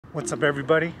What's up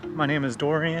everybody? My name is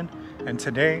Dorian and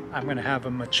today I'm gonna have a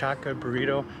Machaca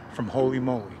Burrito from Holy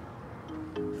Moly.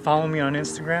 Follow me on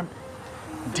Instagram.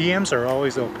 DMs are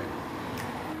always open.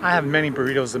 I have many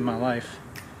burritos in my life.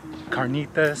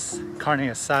 Carnitas, carne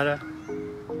asada,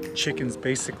 chicken's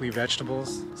basically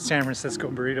vegetables, San Francisco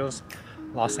burritos,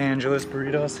 Los Angeles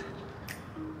burritos.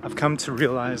 I've come to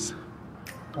realize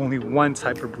only one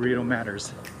type of burrito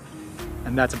matters,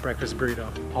 and that's a breakfast burrito.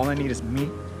 All I need is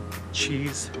meat,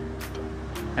 cheese,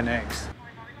 and eggs.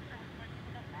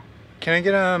 Can I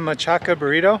get a Machaca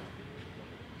Burrito?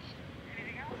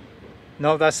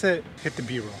 No, that's it. Hit the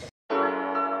B-roll.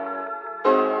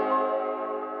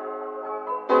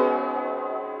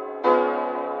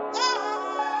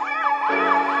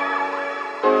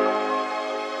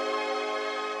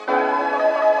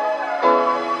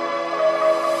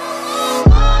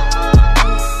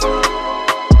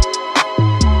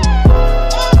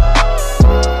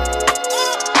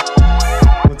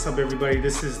 What's up everybody,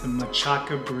 this is the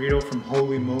Machaca Burrito from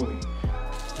Holy Moly.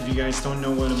 If you guys don't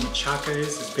know what a machaca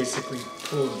is, it's basically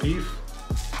pulled beef.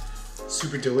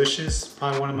 Super delicious,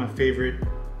 probably one of my favorite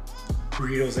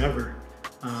burritos ever.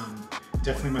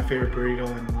 Definitely my favorite burrito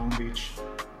in Long Beach.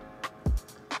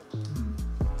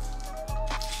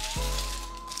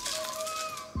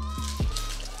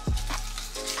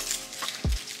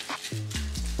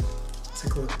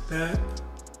 Take a look at that.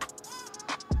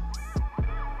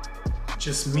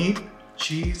 Just meat,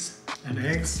 cheese, and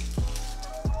eggs.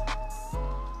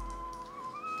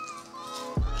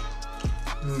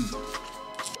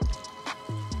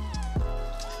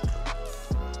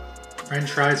 French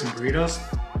fries and burritos.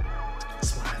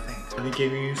 That's what I think. They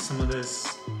gave you some of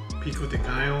this pico de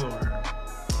gallo or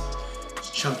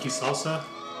chunky salsa.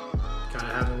 Gotta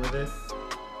have it with it.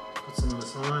 Put some of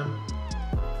this on.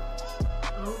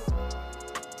 Oh.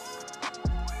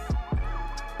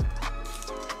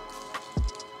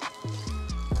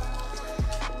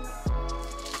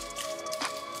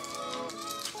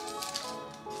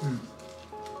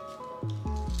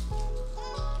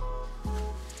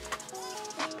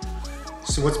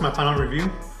 So what's my final review?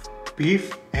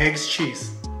 Beef, eggs,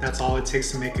 cheese. That's all it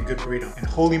takes to make a good burrito. And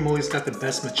Holy Moly's got the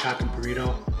best machaca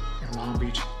burrito in Long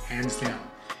Beach, hands down.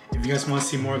 If you guys want to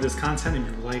see more of this content and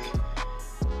you like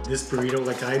this burrito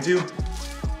like I do,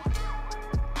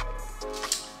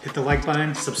 hit the like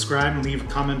button, subscribe, and leave a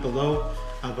comment below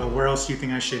about where else you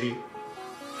think I should eat.